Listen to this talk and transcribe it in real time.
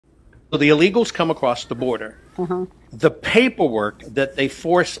So the illegals come across the border. The paperwork that they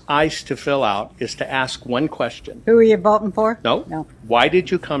force ICE to fill out is to ask one question. Who are you voting for? No. No. Why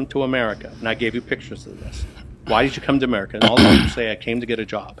did you come to America? And I gave you pictures of this. Why did you come to America? And all the people say, I came to get a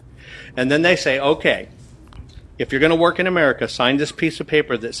job. And then they say, okay, if you're going to work in America, sign this piece of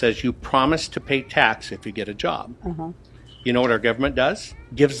paper that says you promise to pay tax if you get a job. You know what our government does?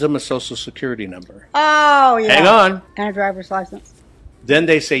 Gives them a social security number. Oh, yeah. Hang on. And a driver's license. Then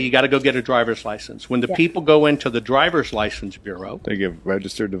they say you got to go get a driver's license. When the people go into the driver's license bureau, They get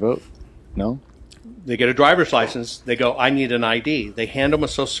registered to vote? No? they get a driver's license. They go, I need an ID. They hand them a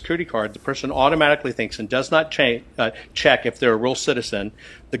social security card. The person automatically thinks and does not check if they're a real citizen.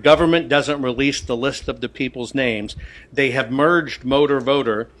 The government doesn't release the list of the people's names. They have merged motor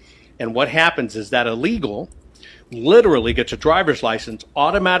voter. And what happens is that illegal literally gets a driver's license,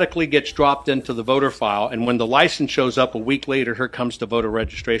 automatically gets dropped into the voter file, and when the license shows up a week later, here comes the voter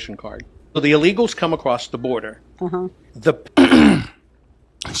registration card. So the illegals come across the border.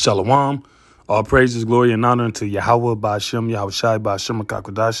 Shalom. All praises, glory, and honor unto Yahweh, Ba'ashem, Yahushai, Ba'ashem,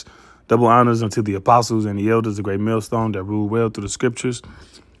 HaKadosh. Double honors unto the apostles and the elders, the great millstone that rule well through the scriptures.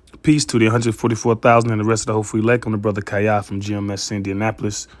 Peace to the 144,000 and the rest of the whole free lake. I'm the brother Kaya from GMS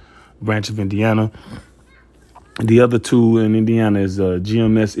Indianapolis, branch of Indiana. The other two in Indiana is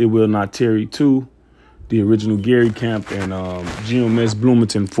GMS It Will Not Tarry 2, the original Gary camp, and GMS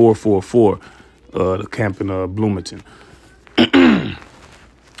Bloomington 444, the camp in Bloomington.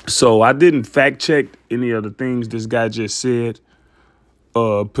 So I didn't fact check any of the things this guy just said,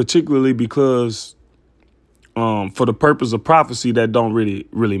 particularly because for the purpose of prophecy, that don't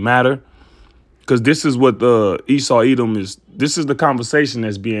really matter. Because this is what Esau Edom is. This is the conversation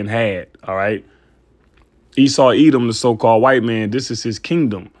that's being had. All right. Esau Edom, the so-called white man, this is his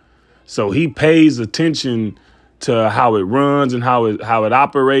kingdom. So he pays attention to how it runs and how it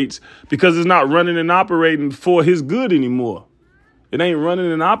operates, because it's not running and operating for his good anymore. It ain't running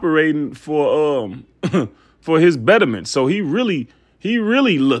and operating for for his betterment. So he really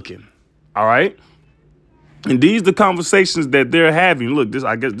looking. All right. And these the conversations that they're having. Look,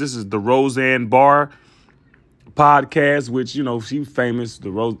 I guess this is the Roseanne Barr podcast, which, you know, she's famous.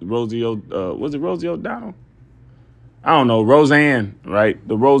 The Rosie O'Donnell? I don't know. Roseanne, right?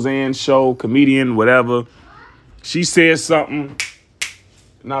 The Roseanne show, comedian, whatever. She said something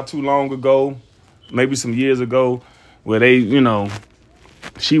not too long ago, maybe some years ago, where they, you know,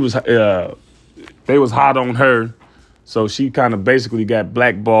 they was hot on her. So she kind of basically got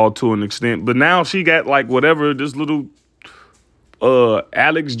blackballed to an extent. But now she got like whatever, this little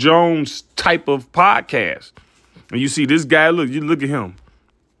Alex Jones type of podcast. And you see this guy, look at him.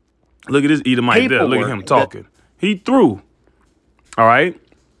 Look at this Edomite there. Look at him talking. He threw. All right.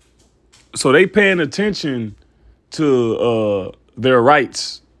 So they paying attention to their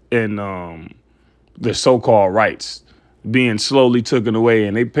rights and their so-called rights being slowly taken away.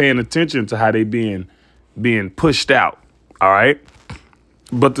 And they paying attention to how they being pushed out. All right.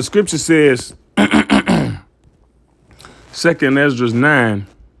 But the scripture says, 2nd Esdras 9,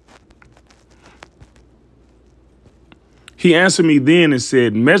 he answered me then and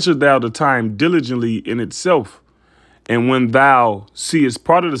said, measure thou the time diligently in itself. And when thou seest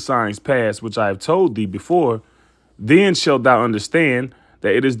part of the signs pass, which I have told thee before, then shalt thou understand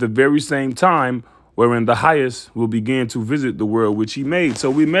that it is the very same time wherein the highest will begin to visit the world which he made.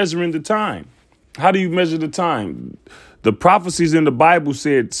 So we're measuring the time. How do you measure the time? The prophecies in the Bible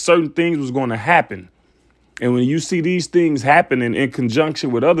said certain things was going to happen. And when you see these things happening in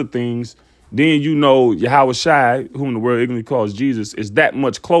conjunction with other things, then you know Yahweh Shai, whom the world ignorantly calls Jesus, is that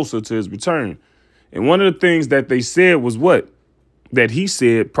much closer to his return. And one of the things that they said was what? That he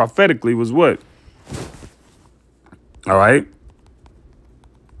said prophetically was what? All right.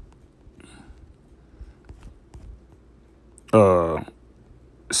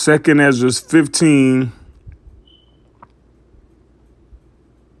 Second Esdras 15.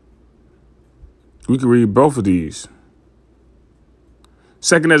 We can read both of these.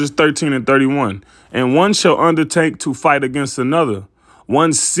 Second Esdras 13 and 31. And one shall undertake to fight against another,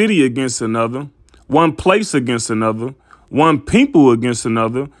 one city against another, one place against another, one people against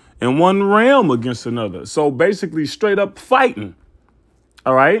another, and one realm against another. So basically straight up fighting.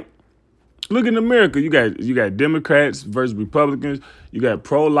 All right. Look in America. You got Democrats versus Republicans. You got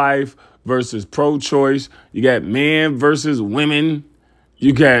pro-life versus pro-choice. You got men versus women.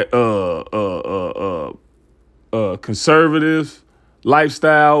 You got conservative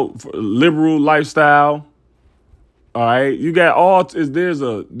lifestyle, liberal lifestyle. All right. You got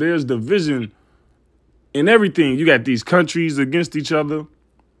there's division in everything. You got these countries against each other.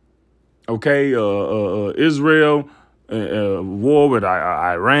 Okay. Israel war with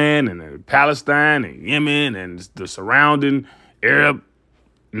Iran and Palestine and Yemen and the surrounding Arab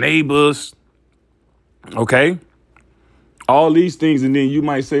neighbors. Okay? All these things, and then you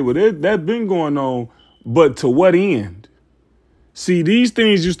might say, well, that's been going on, but to what end? See, these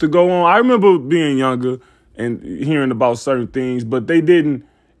things used to go on. I remember being younger and hearing about certain things, but it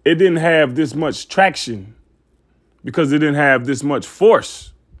didn't have this much traction because it didn't have this much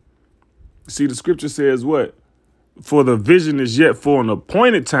force. See, the scripture says what? For the vision is yet for an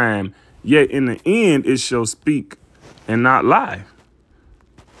appointed time, yet in the end it shall speak and not lie.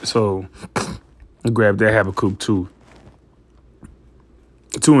 So grab that Habakkuk 2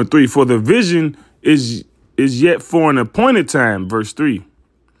 and 3. For the vision is yet for an appointed time, verse 3.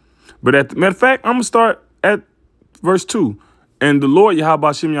 But matter of fact, I'm going to start at verse 2. And the Lord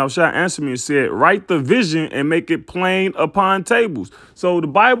Yahweh Shem Yahushua answered me and said, write the vision and make it plain upon tables. So the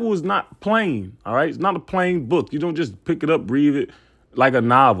Bible is not plain, all right? It's not a plain book. You don't just pick it up, read it like a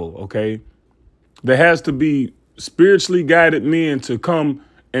novel, okay? There has to be spiritually guided men to come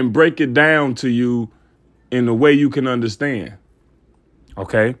and break it down to you in a way you can understand,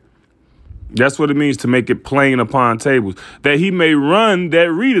 okay? That's what it means to make it plain upon tables, that he may run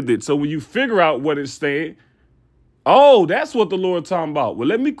that readeth it. So when you figure out what it's saying, oh, that's what the Lord talking about. Well,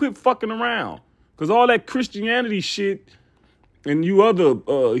 let me quit fucking around, because all that Christianity shit and you other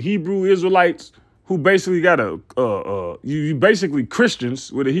Hebrew Israelites who basically got you basically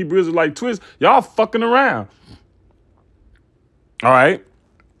Christians with a Hebrew Israelite twist, y'all fucking around. All right.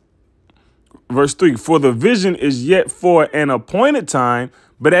 Verse 3, for the vision is yet for an appointed time,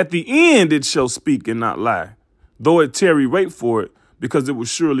 but at the end it shall speak and not lie. Though it tarry, wait for it, because it will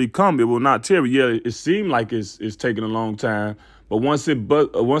surely come. It will not tarry. Yeah, it seemed like it's taking a long time, but once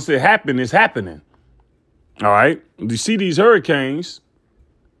it happened, it's happening. All right. You see these hurricanes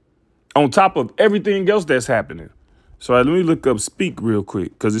on top of everything else that's happening. So let me look up speak real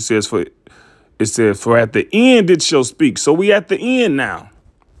quick, because it says for at the end it shall speak. So we at the end now.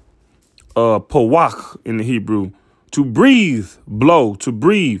 Pawach in the Hebrew, to breathe, blow, to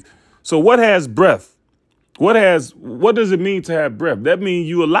breathe. So what has breath? What does it mean to have breath? That means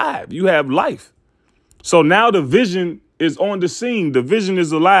you alive. You have life. So now the vision is on the scene. The vision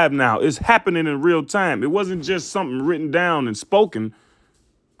is alive now. It's happening in real time. It wasn't just something written down and spoken.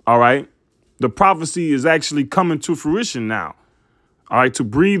 All right. The prophecy is actually coming to fruition now. All right. To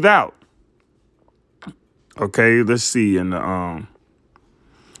breathe out. Okay. Let's see. In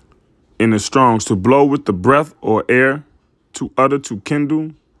the Strongs, to blow with the breath or air, to utter, to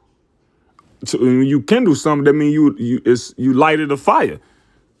kindle. So when you kindle something, that means you lighted a fire.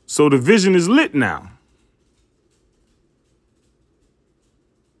 So the vision is lit now.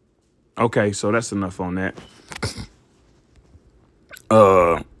 Okay, so that's enough on that.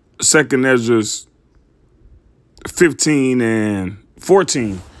 Second Ezra 15 and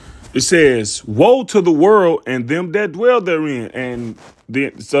 14. It says, woe to the world and them that dwell therein. And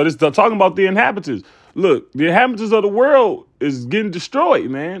so this talking about the inhabitants. Look, the inhabitants of the world is getting destroyed,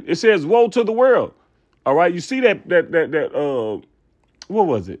 man. It says, woe to the world. All right. You see that what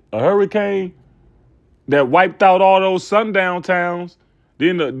was it? A hurricane that wiped out all those sundown towns.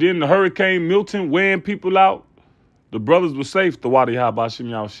 Then the Hurricane Milton weighing people out. The brothers were safe. The Wadi Habashim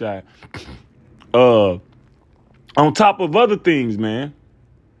Yahushai. On top of other things, man.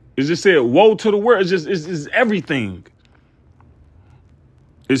 It just said, woe to the world. It's everything.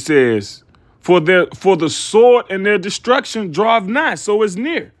 It says, for the sword and their destruction draweth nigh. So it's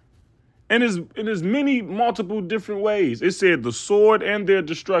near. And there's many multiple different ways. It said the sword and their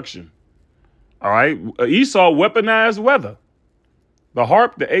destruction. All right. Esau weaponized weather. The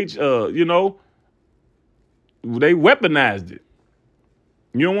harp, they weaponized it.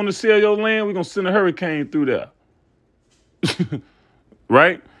 You don't want to sell your land? We're going to send a hurricane through there.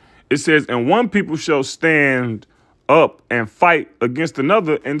 Right? It says, and one people shall stand up and fight against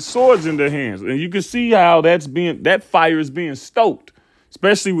another and swords in their hands. And you can see how that fire is being stoked,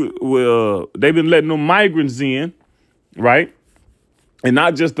 especially with they've been letting them migrants in, right? And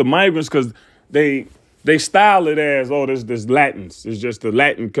not just the migrants, because they style it as, oh, there's Latins. It's just the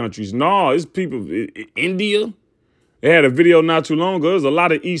Latin countries. No, it's people, India. They had a video not too long ago. There's a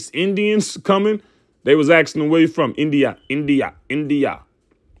lot of East Indians coming. They was asking them where you from. India,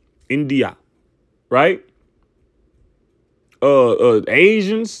 right?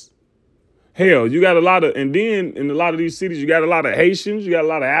 Asians. Hell, you got a lot of, and then in a lot of these cities, you got a lot of Haitians, you got a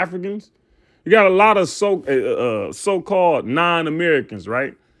lot of Africans, you got a lot of so-called non-Americans,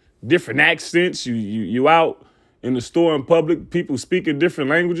 right? Different accents. You out in the store in public, people speaking different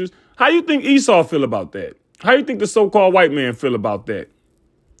languages. How you think Esau feel about that? How you think the so-called white man feel about that?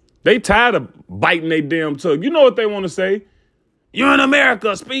 They tired of biting their damn tongue. You know what they want to say? You're in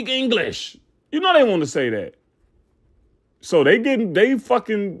America, speak English. You know they want to say that. So they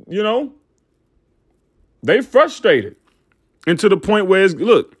fucking, they frustrated. And to the point where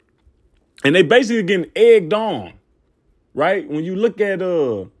look, and they basically getting egged on, right? When you look at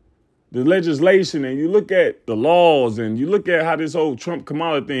the legislation and you look at the laws and you look at how this whole Trump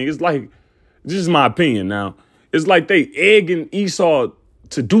Kamala thing, it's like, this is my opinion now, it's like they egging Esau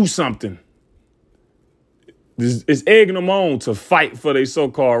to do something. It's egging them on to fight for their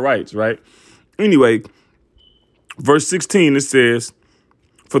so-called rights, right? Anyway, verse 16, it says,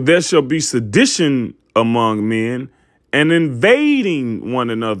 for there shall be sedition among men and invading one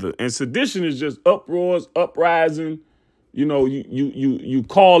another. And sedition is just uproars, uprising. You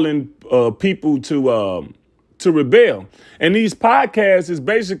calling people to rebel. And these podcasts is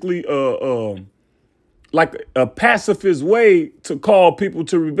basically like a pacifist way to call people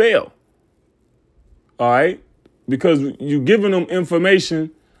to rebel. All right, because you giving them information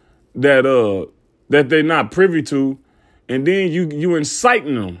that they're not privy to, and then you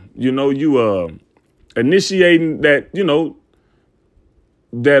inciting them. You initiating that. You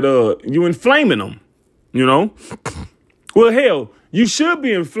inflaming them. Well, hell, you should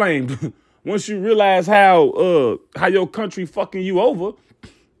be inflamed once you realize how your country fucking you over.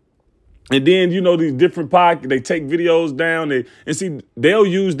 And then, these different podcasts, they take videos down. They'll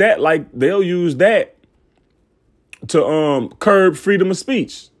use that to curb freedom of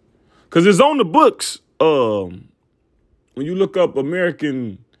speech. Because it's on the books. When you look up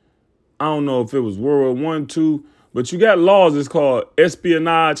American, I don't know if it was World War I, II, but you got laws. It's called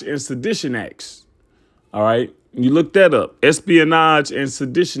Espionage and Sedition Acts. All right. You look that up. Espionage and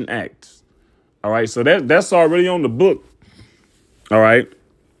Sedition Acts. All right. So that's already on the book. All right.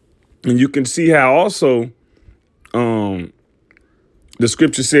 And you can see how also the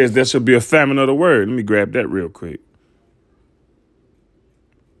scripture says there shall be a famine of the word. Let me grab that real quick.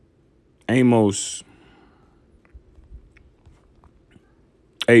 Amos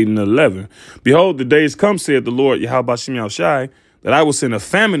 8 and 11. Behold, the days come, saith the Lord, Yahweh Shem Yahushai, that I will send a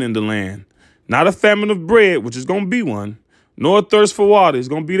famine in the land. Not a famine of bread, which is going to be one, nor a thirst for water. It's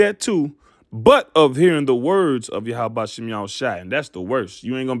going to be that too. But of hearing the words of Yahweh Shem Yahushai. And that's the worst.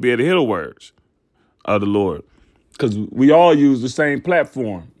 You ain't going to be able to hear the words of the Lord. Because we all use the same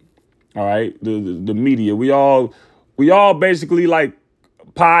platform. All right. The media. We all basically like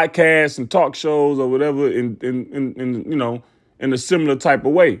podcasts and talk shows or whatever in a similar type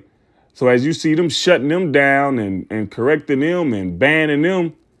of way. So as you see them shutting them down and correcting them and banning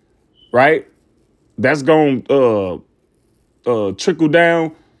them, right? That's going to trickle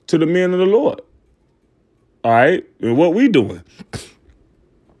down to the men of the Lord. All right. And what we doing?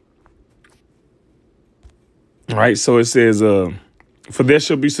 All right. So it says, for there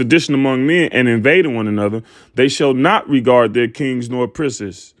shall be sedition among men and invading one another. They shall not regard their kings nor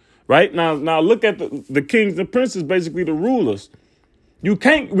princes. Right now, look at the kings and princes, basically the rulers. You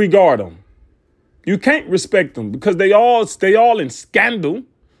can't regard them. You can't respect them because they all in scandal.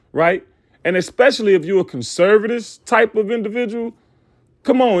 Right. And especially if you're a conservative type of individual.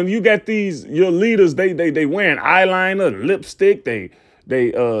 Come on, you got your leaders, they wearing eyeliner, lipstick, they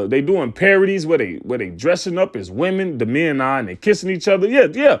doing parodies where they dressing up as women, the men are, and they kissing each other.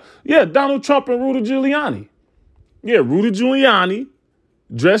 Yeah, Donald Trump and Rudy Giuliani. Yeah, Rudy Giuliani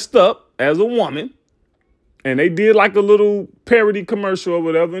dressed up as a woman, and they did like a little parody commercial or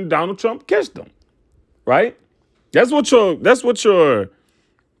whatever, and Donald Trump kissed them. Right? That's what your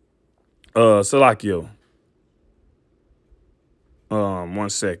Salakio. 1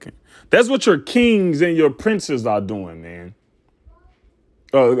 second. That's what your kings and your princes are doing, man.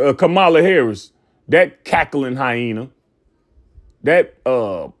 Kamala Harris, that cackling hyena, that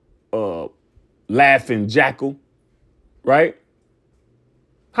laughing jackal, right?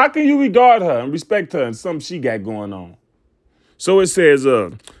 How can you regard her and respect her and something she got going on? So it says,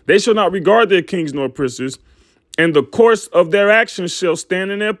 they shall not regard their kings nor princes, and the course of their actions shall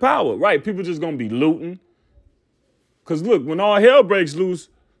stand in their power. Right? People just gonna be looting. Because look, when all hell breaks loose,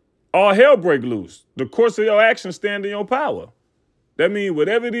 all hell break loose. The course of your actions stand in your power. That means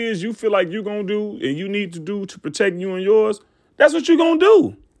whatever it is you feel like you're going to do and you need to do to protect you and yours, that's what you're going to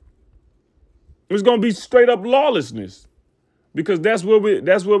do. It's going to be straight up lawlessness because that's where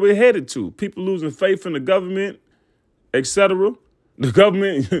we're headed to. People losing faith in the government, etc. The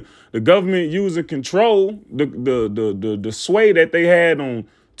government using control, the sway that they had on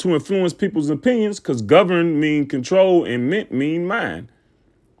to influence people's opinions, because govern mean control and mean mind.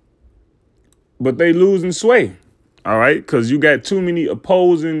 But they losing sway, all right? Because you got too many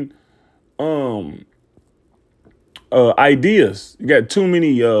opposing ideas. You got too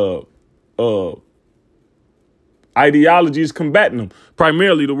many ideologies combating them,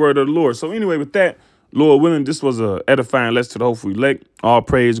 primarily the word of the Lord. So anyway, with that, Lord willing, this was a edifying lesson to the hopeful elect. All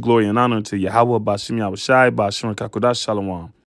praise, glory, and honor to Yahweh, Ba'Shem Yahushai, Ba'Shem Kakodash, Shalom.